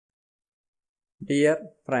Dear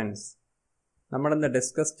friends, നമ്മൾ ഇന്ന്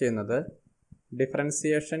discuss ചെയ്യുന്നത്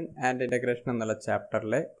ഡിഫറൻസിയേഷൻ ആൻഡ് ഇൻ്റഗ്രേഷൻ എന്നുള്ള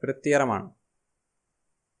ചാപ്റ്ററിലെ ഒരു തിയറമാണ്.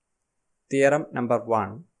 Theorem number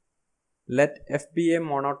 1. Let f be a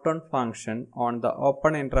monotone function on the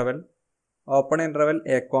open interval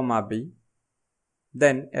a comma b,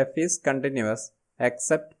 then f is continuous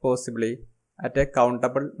except possibly at a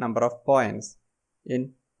countable number of points in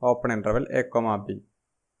open interval a comma b.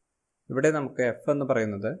 ഇവിടെ നമുക്ക് f എന്ന്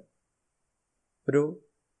പറയുന്നത് ഒരു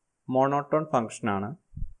monotone ഫംഗ്ഷനാണ്.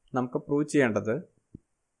 നമുക്ക് prove ചെയ്യേണ്ടത്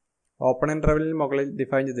open ഇൻ്റർവെലിന് മുകളിൽ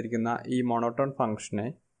define ചെയ്തിരിക്കുന്ന ഈ മോണോട്ടോൺ ഫംഗ്ഷനെ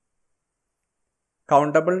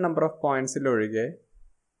കൗണ്ടബിൾ നമ്പർ ഓഫ് പോയിൻറ്റ്സിലൊഴികെ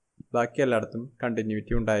ബാക്കി എല്ലായിടത്തും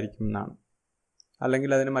കണ്ടിന്യൂറ്റി ഉണ്ടായിരിക്കും എന്നാണ്.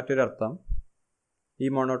 അല്ലെങ്കിൽ അതിന് മറ്റൊരർത്ഥം, ഈ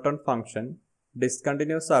മോണോട്ടോൺ ഫംഗ്ഷൻ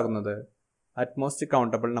ഡിസ്കണ്ടിന്യൂസ് ആകുന്നത് അറ്റ്മോസ്റ്റ്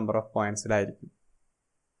കൗണ്ടബിൾ നമ്പർ ഓഫ് പോയിൻറ്റ്സിലായിരിക്കും.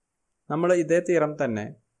 നമ്മൾ ഇതേ തിയറം തന്നെ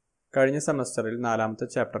കഴിഞ്ഞ സെമസ്റ്ററിൽ 4ാമത്തെ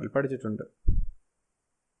ചാപ്റ്ററിൽ പഠിച്ചിട്ടുണ്ട്.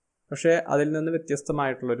 പക്ഷേ അതിൽ നിന്ന്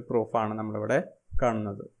വ്യത്യസ്തമായിട്ടുള്ളൊരു പ്രൂഫാണ് നമ്മളിവിടെ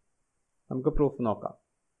കാണുന്നത്. നമുക്ക് പ്രൂഫ് നോക്കാം.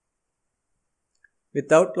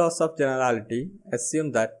 Without loss of generality assume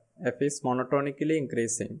that F is monotonically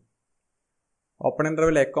increasing. Open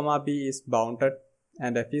interval A comma B is bounded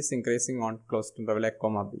and F is increasing on closed interval A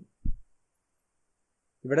comma B.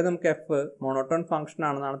 ഇവിടെ നമുക്ക് എഫ് മോണോട്ടോൺ ഫംഗ്ഷൻ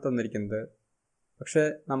ആണെന്നാണ് തന്നിരിക്കുന്നത്. പക്ഷേ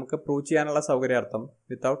നമുക്ക് prove ചെയ്യാനുള്ള സൗകര്യാർത്ഥം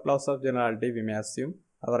without loss of generality we may assume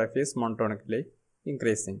our F is monotonically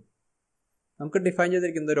increasing. നമുക്ക് define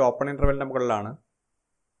ചെയ്തിരിക്കുന്നത് ഒരു ഓപ്പൺ ഇൻ്റർവെലിൻ്റെ മുകളിലാണ്.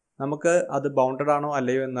 നമുക്ക് അത് ബൗണ്ടഡ് ആണോ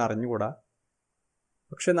അല്ലയോ എന്ന് അറിഞ്ഞുകൂടാ.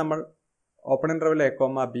 പക്ഷേ നമ്മൾ open interval A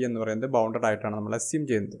comma B എന്ന് പറയുന്നത് ബൗണ്ടഡ് ആയിട്ടാണ് നമ്മൾ അസ്യൂം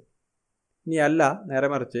ചെയ്യുന്നത്. ഇനി അല്ല, നേരെ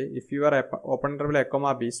മറിച്ച് if your open interval A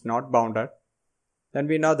comma B is not bounded, then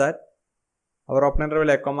we know that our open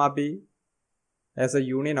interval A comma B as A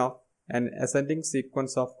union of an ascending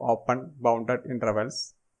sequence of open bounded intervals,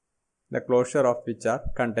 the closure of which are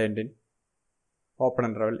contained in open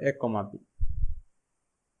interval a comma b.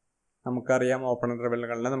 നമുക്കറിയാം, open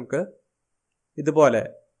ഇൻ്റർവെലുകളിൽ നമുക്ക് ഇതുപോലെ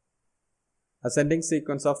ascending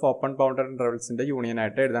sequence of open bounded ഇൻ്റർവെൽസിൻ്റെ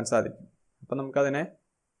യൂണിയനായിട്ട് എഴുതാൻ സാധിക്കും. അപ്പോൾ നമുക്കതിനെ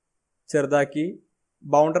ചെറുതാക്കി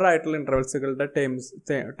bounded ആയിട്ടുള്ള ഇൻ്റർവെൽസുകളുടെ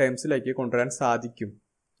ടേംസിലേക്ക് കൊണ്ടുവരാൻ സാധിക്കും.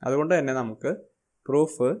 അതുകൊണ്ട് തന്നെ നമുക്ക്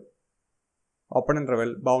പ്രൂഫ് ഓപ്പൺ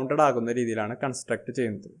ഇൻ്റർവെൽ ബൗണ്ടഡ് ആകുന്ന രീതിയിലാണ് കൺസ്ട്രക്റ്റ്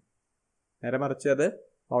ചെയ്യുന്നത്. നേരെ മറിച്ച് അത്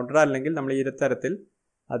ബൗണ്ടഡ് അല്ലെങ്കിൽ നമ്മൾ ഈ തരത്തിൽ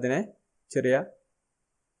അതിനെ ചെറിയ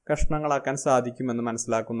കഷ്ണങ്ങളാക്കാൻ സാധിക്കുമെന്ന്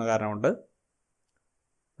മനസ്സിലാക്കുന്ന കാരണം കൊണ്ട്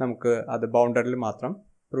നമുക്ക് അത് ബൗണ്ടഡിൽ മാത്രം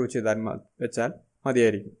പ്രൂവ് ചെയ്താൽ വെച്ചാൽ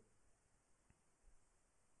മതിയായിരിക്കും.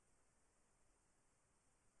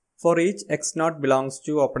 For each x naught belongs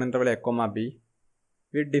to open interval a comma b,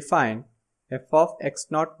 we define f of x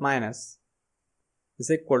naught minus is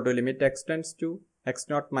equal to limit x tends to x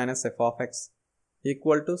naught minus f of x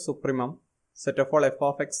equal to supremum set of all f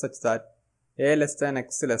of x such that a less than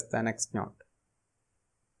x naught.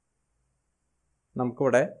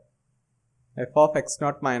 നമുക്കിവിടെ F of X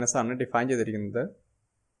nought minus ആണ് define ചെയ്തിരിക്കുന്നത്.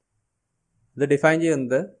 ഇത് define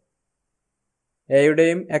ചെയ്യുന്നത്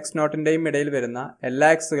എയുടെയും X നോട്ടിൻ്റെയും ഇടയിൽ വരുന്ന എല്ലാ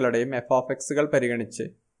എക്സുകളുടെയും F of എക്സുകൾ പരിഗണിച്ച്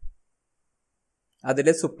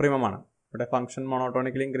അതിലെ സുപ്രീമമാണ്. ഇവിടെ ഫംഗ്ഷൻ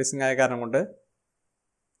മോണോട്ടോണിക്കലി ഇൻക്രീസിംഗ് ആയ കാരണം കൊണ്ട്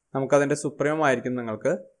നമുക്കതിൻ്റെ സുപ്രീമം ആയിരിക്കും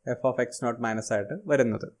നിങ്ങൾക്ക് F of X nought minus ആയിട്ട്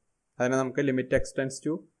വരുന്നത്. അതിനെ നമുക്ക് limit x tends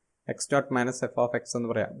to X nought minus F of X എന്ന്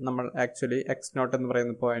പറയാം. നമ്മൾ ആക്ച്വലി എക്സ് നോട്ട് എന്ന്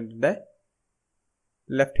പറയുന്ന പോയിന്റിൻ്റെ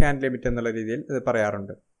ലെഫ്റ്റ് ഹാൻഡ് ലിമിറ്റ് എന്നുള്ള രീതിയിൽ ഇത്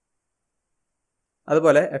പറയാറുണ്ട്.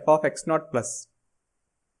 അതുപോലെ F of X not plus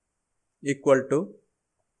equal to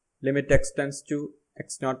limit x tends to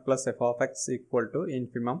X not plus F of X equal to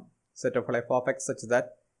infimum set of F of X such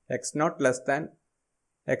that X not less than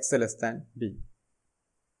X less than B.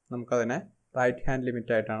 നമുക്കതിനെ right hand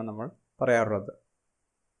limit ആയിട്ടാണ് നമ്മൾ പറയാറുള്ളത്.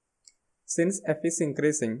 Since F is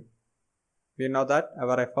increasing, we know that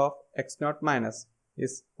our F of X nought minus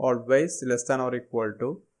is always less than or equal to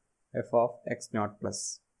F of X not plus.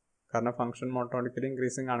 കാരണം function monotonically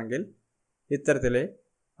increasing ആണെങ്കിൽ ഇത്തരത്തിൽ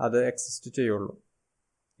അത് exist ചെയ്യുള്ളൂ.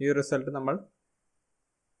 ഈ result നമ്മൾ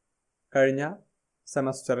കഴിഞ്ഞ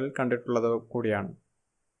സെമസ്റ്ററിൽ കണ്ടിട്ടുള്ളത് കൂടിയാണ്.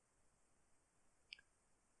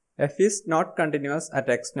 f is not continuous at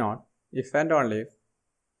x naught if and only if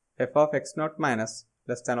f of x naught minus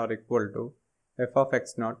less than or equal to f of x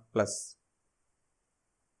naught plus.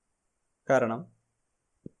 കാരണം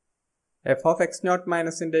f of x naught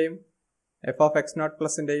മൈനസിൻ്റെയും f of x naught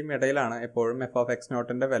പ്ലസിൻ്റെയും ഇടയിലാണ് എപ്പോഴും f of x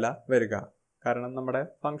naughൻ്റെ വില വരിക. കാരണം നമ്മുടെ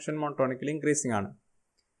function monotonically increasing ആണ്.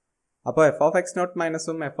 അപ്പോൾ f of x naught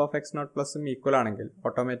മൈനസും f of x naught പ്ലസും ഈക്വൽ ആണെങ്കിൽ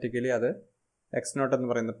ഓട്ടോമാറ്റിക്കലി അത് x naught എന്ന്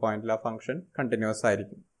പറയുന്ന പോയിന്റിൽ ആ ഫംഗ്ഷൻ കണ്ടിന്യൂസ്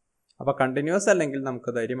ആയിരിക്കും. അപ്പോൾ കണ്ടിന്യൂസ് അല്ലെങ്കിൽ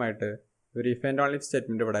നമുക്ക് ധൈര്യമായിട്ട് ഒരു ഇഫ് ആൻഡ് ഓൺലി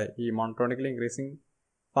സ്റ്റേറ്റ്മെൻറ്റ് ഇവിടെ ഈ മോണോട്ടോണിക്കലി ഇൻക്രീസിംഗ്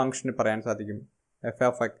ഫംഗ്ഷന് പറയാൻ സാധിക്കും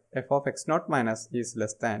f of x naught minus is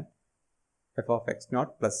less than F of X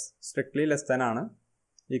not plus. Strictly less than ആണ്.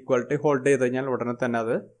 ഈക്വാലിറ്റി ഹോൾഡ് ചെയ്ത് കഴിഞ്ഞാൽ ഉടനെ തന്നെ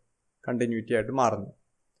അത് കണ്ടിന്യൂറ്റി ആയിട്ട് മാറുന്നു.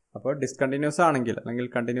 അപ്പോൾ ഡിസ്കണ്ടിന്യൂസ് ആണെങ്കിൽ അല്ലെങ്കിൽ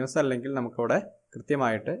കണ്ടിന്യൂസ് അല്ലെങ്കിൽ നമുക്കിവിടെ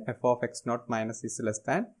കൃത്യമായിട്ട് F of X nought minus is less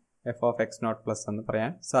than F of X not plus എന്ന്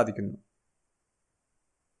പറയാൻ സാധിക്കുന്നു.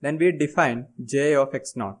 Then we define j of x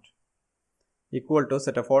naught equal to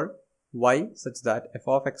set of all y such that f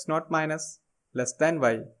of x naught minus less than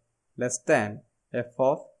y less than f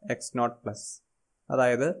of x naught plus.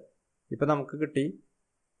 അതായത് ഇപ്പോൾ നമുക്ക് കിട്ടി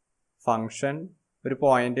function ഒരു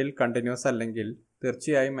പോയിന്റിൽ continuous അല്ലെങ്കിൽ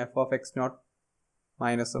തീർച്ചയായും F of X not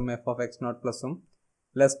മൈനസും F of X not പ്ലസും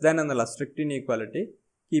less than എന്നുള്ള സ്ട്രിക്റ്റ് ഇനീക്വാലിറ്റി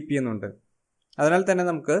കീപ്പ് ചെയ്യുന്നുണ്ട്. അതിനാൽ തന്നെ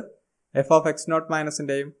നമുക്ക് F of X not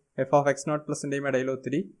മൈനസിൻ്റെയും F of X not പ്ലസിൻ്റെയും ഇടയിൽ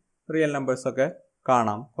ഒത്തിരി റിയൽ നമ്പേഴ്സൊക്കെ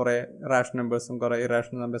കാണാം. കുറേ റാഷണൽ നമ്പേഴ്സും കുറേ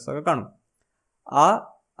ഇറാഷണൽ നമ്പേഴ്സൊക്കെ കാണും.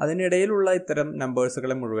 അതിനിടയിലുള്ള ഇത്തരം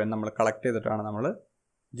നമ്പേഴ്സുകളെ മുഴുവൻ നമ്മൾ കളക്ട് ചെയ്തിട്ടാണ് നമ്മൾ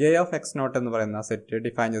ജെ ഓഫ് എക്സ് നോട്ട് എന്ന് പറയുന്ന സെറ്റ്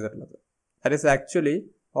ഡിഫൈൻ ചെയ്തിട്ടുള്ളത്. That is actually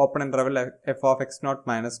open interval F of X nought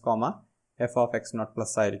minus comma F of X not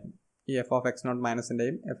plus ആയിരിക്കും. ഈ F of X not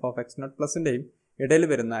മൈനസിൻ്റെയും F of X not പ്ലസിൻ്റെയും ഇടയിൽ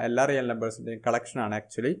വരുന്ന എല്ലാ റിയൽ നമ്പേഴ്സിൻ്റെയും കളക്ഷനാണ്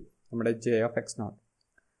actually നമ്മുടെ ജെ ഓഫ് എക്സ് നോട്ട്.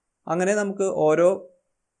 അങ്ങനെ നമുക്ക് ഓരോ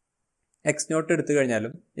എക്സ് നോട്ട് എടുത്തു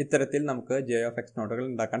കഴിഞ്ഞാലും ഇത്തരത്തിൽ നമുക്ക് ജെ ഓഫ് എക്സ് നോട്ടുകൾ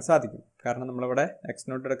ഉണ്ടാക്കാൻ സാധിക്കും. കാരണം നമ്മളിവിടെ എക്സ്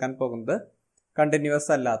നോട്ട് എടുക്കാൻ പോകുന്നത് കണ്ടിന്യൂസ്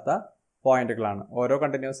അല്ലാത്ത പോയിന്റുകളാണ്. ഓരോ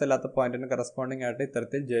കണ്ടിന്യൂസ് അല്ലാത്ത പോയിന്റിന് കറസ്പോണ്ടിങ് ആയിട്ട്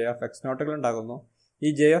ഇത്തരത്തിൽ ജെ ഓഫ് എക്സ് നോട്ടുകൾ ഉണ്ടാകുന്നു.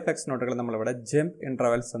 ഈ ജെ ഓഫ് എക്സ് നോട്ടുകൾ നമ്മളിവിടെ ജംപ്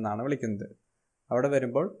ഇൻ്റർവെൽസ് എന്നാണ് വിളിക്കുന്നത്. അവിടെ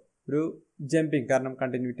വരുമ്പോൾ ഒരു ജമ്പിങ്, കാരണം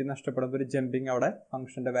കണ്ടിന്യൂറ്റി നഷ്ടപ്പെടുമ്പോൾ ഒരു ജമ്പിങ് അവിടെ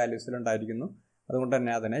ഫംഗ്ഷൻ്റെ വാല്യൂസിൽ ഉണ്ടായിരിക്കുന്നു. അതുകൊണ്ട്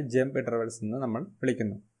തന്നെ അതിനെ ജംപ് ഇൻ്റർവെൽസ് എന്ന് നമ്മൾ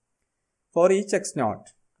വിളിക്കുന്നു. ഫോർ ഈച്ച് എക്സ് നോട്ട്,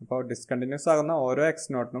 അപ്പോൾ ഡിസ്കണ്ടിന്യൂസ് ആകുന്ന ഓരോ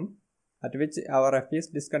X നോട്ടിനും at which our f is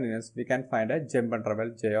discontinuous, we can find a jump interval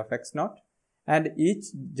j of x naught, and each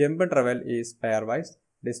jump interval is pairwise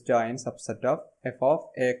disjoint subset of f of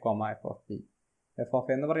a comma f of b. f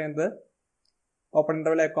of a എന്ന് പറയുന്നത് open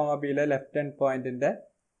interval A comma ബിയിലെ left hand പോയിന്റിൻ്റെ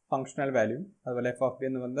functional value, അതുപോലെ F of B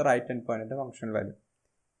എന്ന് പറയുന്നത് right hand പോയിന്റിൻ്റെ functional value.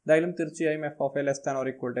 എന്തായാലും തീർച്ചയായും F of A less than or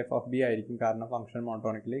equal to F of B ആയിരിക്കും, കാരണം ഫംഗ്ഷൻ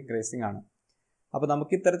മോണോട്ടോണിക്കലി ഇൻക്രീസിംഗ് ആണ്. അപ്പോൾ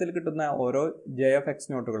നമുക്ക് ഇത്തരത്തിൽ കിട്ടുന്ന ഓരോ ജെ ഓഫ് എക്സ്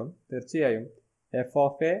നോട്ടുകളും തീർച്ചയായും F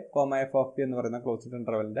of A comma F of B എന്ന് പറയുന്ന ക്ലോസ്ഡ്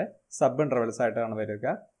ഇൻ്റർവെലിൻ്റെ സബ് ഇൻ്റർവെൽസ് ആയിട്ടാണ് വരിക.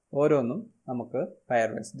 ഓരോന്നും നമുക്ക്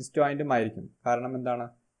പെയർവൈസ് ഡിസ്ജോയിൻറ്റും ആയിരിക്കും. കാരണം എന്താണ്,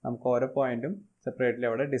 നമുക്ക് ഓരോ പോയിന്റും സെപ്പറേറ്റ്ലി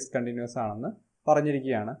അവിടെ ഡിസ്കണ്ടിന്യൂസ് ആണെന്ന്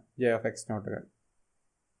പറഞ്ഞിരിക്കുകയാണ് ജെ ഓഫ് എക്സ് നോട്ടുകൾ.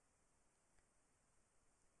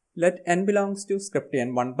 Let n belongs to script n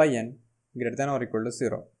 1/n greater than or equal to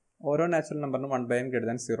 0. ഓരോ നാച്ചുറൽ നമ്പറിനും 1/n greater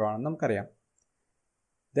than 0 ആണെന്ന് നമുക്കറിയാം.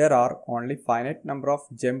 There are only finite number of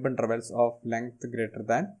jump intervals of length greater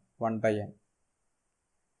than 1/n.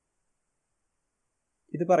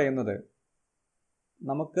 ഇത് പറയുന്നത്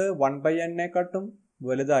നമുക്ക് 1/n-നെക്കാട്ടും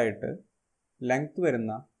വലുതായിട്ട് length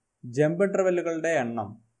വരുന്ന jump ഇൻ്റർവെല്ലുകളുടെ എണ്ണം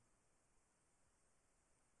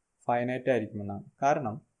finite ആയിരിക്കുമെന്നാണ്.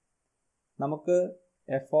 കാരണം നമുക്ക്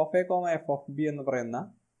F of A comma F of B എന്ന് പറയുന്ന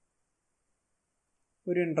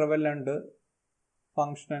ഒരു ഇൻ്റർവെല്ലുണ്ട്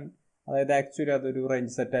ഫംഗ്ഷൻ, അതായത് ആക്ച്വലി അതൊരു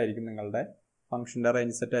റേഞ്ച് സെറ്റ് ആയിരിക്കും, നിങ്ങളുടെ ഫംഗ്ഷൻ്റെ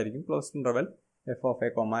റേഞ്ച് സെറ്റ് ആയിരിക്കും closed interval F of A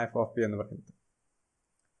comma F of B എന്ന് പറയുന്നത്.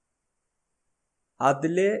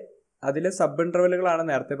 അതിലെ സബ് ഇൻ്റർവെല്ലുകളാണ്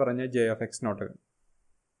നേരത്തെ പറഞ്ഞ ജെ ഓഫ് എക്സ് നോട്ടുകൾ.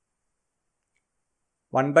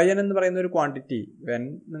 1/n എന്ന് പറയുന്ന ഒരു ക്വാണ്ടിറ്റി, വെൻ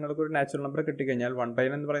നിങ്ങൾക്കൊരു നാച്ചുറൽ നമ്പർ കിട്ടിക്കഴിഞ്ഞാൽ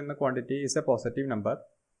 1/n എന്ന് പറയുന്ന quantity is A positive number.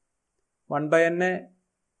 1/n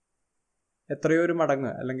എത്രയോ ഒരു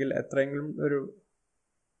മടങ്ങ് അല്ലെങ്കിൽ എത്രയെങ്കിലും ഒരു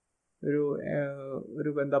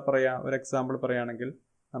എന്താ പറയുക, ഒരു എക്സാമ്പിൾ പറയുകയാണെങ്കിൽ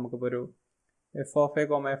നമുക്കിപ്പോൾ ഒരു F of A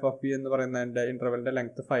comma F of B എന്ന് പറയുന്നതിൻ്റെ ഇൻ്റർവെലിൻ്റെ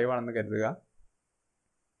ലെങ്ത് 5 ആണെന്ന് കരുതുക.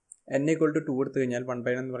 n = 2 എടുത്തു കഴിഞ്ഞാൽ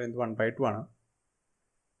 1/n എന്ന് പറയുന്നത് 1/2 ആണ്.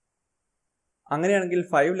 അങ്ങനെയാണെങ്കിൽ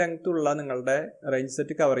 5 ലെങ്ത് ഉള്ള നിങ്ങളുടെ റേഞ്ച്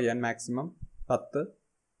സെറ്റ് കവർ ചെയ്യാൻ മാക്സിമം 10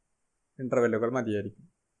 ഇൻ്റർവെല്ലുകൾ മതിയായിരിക്കും.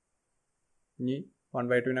 ഇനി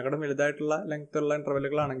 1/2-നെക്കാളും വലുതായിട്ടുള്ള ലെങ്ത് ഉള്ള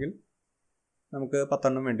ഇൻ്റർവെല്ലുകളാണെങ്കിൽ നമുക്ക്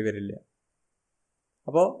 10 വേണ്ടി വരില്ല.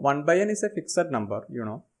 അപ്പോൾ 1/n is a fixed number, you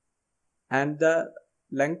know, and the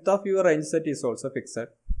length of your range set is also fixed.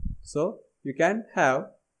 So you can have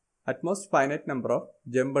at most finite number of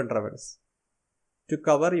jump intervals to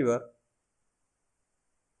cover your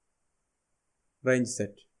range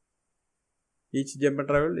set. Each jump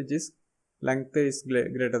interval which is length is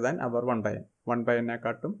greater than our 1/n.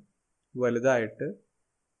 1/n-നെക്കാട്ടും വലുതായിട്ട്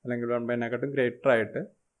അല്ലെങ്കിൽ 1/n-നെക്കാട്ടും greater ആയിട്ട്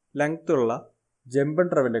length ഉള്ള jump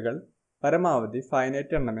ഇൻ്റർവെല്ലുകൾ പരമാവധി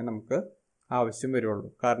finite എണ്ണമേ നമുക്ക് ആവശ്യം വരുള്ളൂ.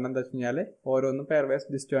 കാരണം എന്താ വെച്ച് കഴിഞ്ഞാൽ ഓരോന്നും പെയർവൈസ്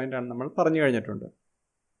ഡിസ്ജോയിൻ്റ് ആണ് നമ്മൾ പറഞ്ഞു കഴിഞ്ഞിട്ടുണ്ട്.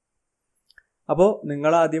 അപ്പോൾ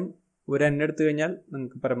നിങ്ങളാദ്യം ഒരു n എടുത്തു കഴിഞ്ഞാൽ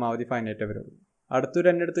നിങ്ങൾക്ക് പരമാവധി ഫൈനൈറ്റേ വരുള്ളൂ. അടുത്തൊരു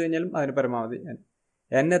n എടുത്തു കഴിഞ്ഞാലും അതിന് പരമാവധി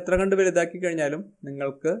n എത്ര കണ്ട് വലുതാക്കി കഴിഞ്ഞാലും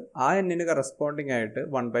നിങ്ങൾക്ക് ആ n-ന് കറസ്പോണ്ടിങ് ആയിട്ട്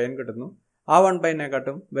 1/n കിട്ടുന്നു. ആ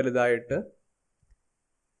 1/n-നെക്കാട്ടും വലുതായിട്ട്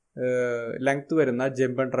ലെങ്ത് വരുന്ന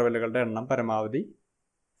ജമ്പ് ഇൻ്റർവെല്ലുകളുടെ എണ്ണം പരമാവധി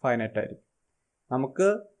ഫൈനൈറ്റ് ആയിരിക്കും. നമുക്ക്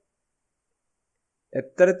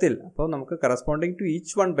എത്തരത്തിൽ അപ്പോൾ നമുക്ക് corresponding to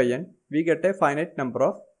each 1/n we get A finite number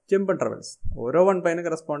of jump intervals. ഓരോ 1/n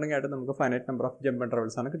കറസ്പോണ്ടിങ് ആയിട്ട് നമുക്ക് finite number of jump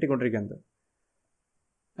intervals ആണ് കിട്ടിക്കൊണ്ടിരിക്കുന്നത്.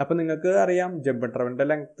 അപ്പോൾ നിങ്ങൾക്ക് അറിയാം ജമ്പ് ഇൻ്റർവെലിൻ്റെ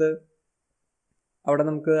ലെങ്ത്ത് അവിടെ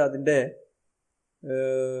നമുക്ക് അതിൻ്റെ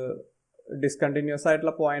ഡിസ്കണ്ടിന്യൂസ്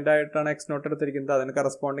ആയിട്ടുള്ള പോയിന്റ് ആയിട്ടാണ് എക്സ് നോട്ട് എടുത്തിരിക്കുന്നത്. അതിന്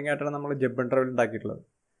കറസ്പോണ്ടിങ് ആയിട്ടാണ് നമ്മൾ ജമ്പ് ഇൻ്റർവെൽ ഉണ്ടാക്കിയിട്ടുള്ളത്.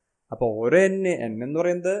 അപ്പോൾ ഓരോ n എന്ന്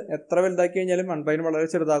പറയുന്നത് എത്ര വലുതാക്കി കഴിഞ്ഞാലും 1/n വളരെ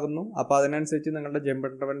ചെറുതാകുന്നു. അപ്പോൾ അതിനനുസരിച്ച് നിങ്ങളുടെ ജമ്പ്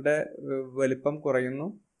ഇൻ്റർവെലിൻ്റെ വലിപ്പം കുറയുന്നു.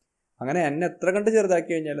 അങ്ങനെ n എത്ര കണ്ട് ചെറുതാക്കി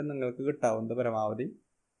കഴിഞ്ഞാലും നിങ്ങൾക്ക് കിട്ടാവുന്നത് പരമാവധി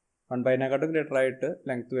 1/n ഗ്രീറ്റർ ആയിട്ട്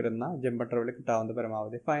ലെങ്ത് വരുന്ന ജമ്പ് ഇൻ്റർവെൽ കിട്ടാവുന്നത്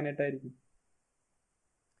പരമാവധി ഫൈനൈറ്റ് ആയിരിക്കും.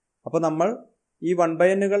 അപ്പോൾ നമ്മൾ ഈ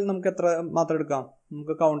 1/n നമുക്ക് എത്ര മാത്രം എടുക്കാം?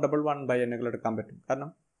 നമുക്ക് കൗണ്ടബിൾ 1/n എടുക്കാൻ പറ്റും.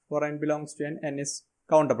 കാരണം for n belongs to n is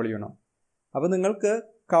countable, you know. അപ്പോൾ നിങ്ങൾക്ക്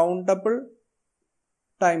കൗണ്ടബിൾ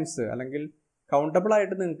ടൈംസ് അല്ലെങ്കിൽ കൗണ്ടബിൾ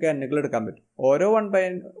ആയിട്ട് നിങ്ങൾക്ക് n എടുക്കാൻ പറ്റും. ഓരോ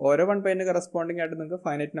 1/n കറസ്പോണ്ടിങ് ആയിട്ട് നിങ്ങൾക്ക്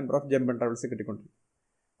finite number of jump intervals കിട്ടിക്കൊണ്ടിരിക്കും.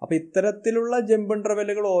 അപ്പോൾ ഇത്തരത്തിലുള്ള ജമ്പ്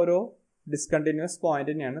ഇൻ്റർവെല്ലുകൾ ഓരോ ഡിസ്കണ്ടിന്യൂസ്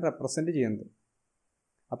പോയിന്റിനെയാണ് റെപ്രസെൻറ്റ് ചെയ്യുന്നത്.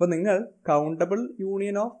 അപ്പോൾ നിങ്ങൾ countable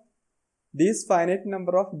union of these finite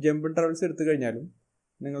number of jump intervals എടുത്തു കഴിഞ്ഞാലും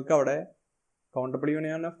നിങ്ങൾക്ക് അവിടെ countable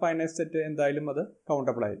union of finite set എന്തായാലും അത്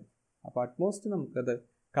കൗണ്ടബിൾ ആയിരിക്കും. അപ്പോൾ അറ്റ്മോസ്റ്റ് നമുക്കത്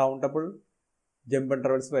കൗണ്ടബിൾ ജമ്പ്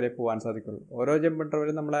ഇൻ്റർവെൽസ് വരെ പോകാൻ സാധിക്കുള്ളൂ. ഓരോ ജമ്പ്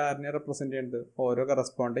ഇൻ്റർവെലും നമ്മളെ ആരിനെ റെപ്രസെൻറ്റ് ചെയ്യുന്നത് ഓരോ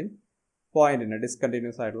കറസ്പോണ്ടിങ് പോയിന്റിന്,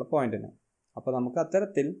 ഡിസ്കണ്ടിന്യൂസ് ആയിട്ടുള്ള പോയിന്റിന്. അപ്പോൾ നമുക്ക്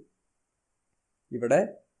അത്തരത്തിൽ ഇവിടെ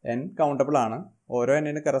n കൗണ്ടബിൾ ആണ്. ഓരോ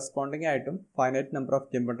n കറസ്പോണ്ടിങ് ആയിട്ടും finite number of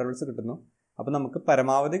jump intervals കിട്ടുന്നു. അപ്പോൾ നമുക്ക്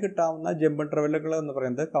പരമാവധി കിട്ടാവുന്ന ജമ്പ് ഇൻ്റർവെല്ലുകൾ എന്ന്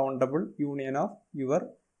പറയുന്നത് countable union of your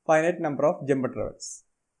finite number of jump intervals.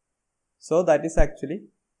 So that is actually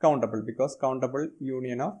countable because countable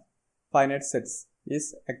union of finite sets is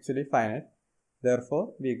actually finite. Therefore,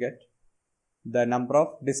 we get the number of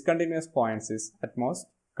discontinuous points is at most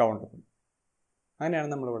countable.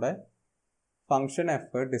 അങ്ങനെയാണ് നമ്മളിവിടെ function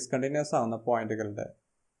F discontinuous ആവുന്ന പോയിന്റുകളുടെ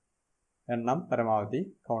എണ്ണം പരമാവധി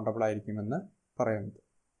countable ആയിരിക്കുമെന്ന് പറയുന്നത്.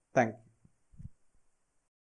 Thank you.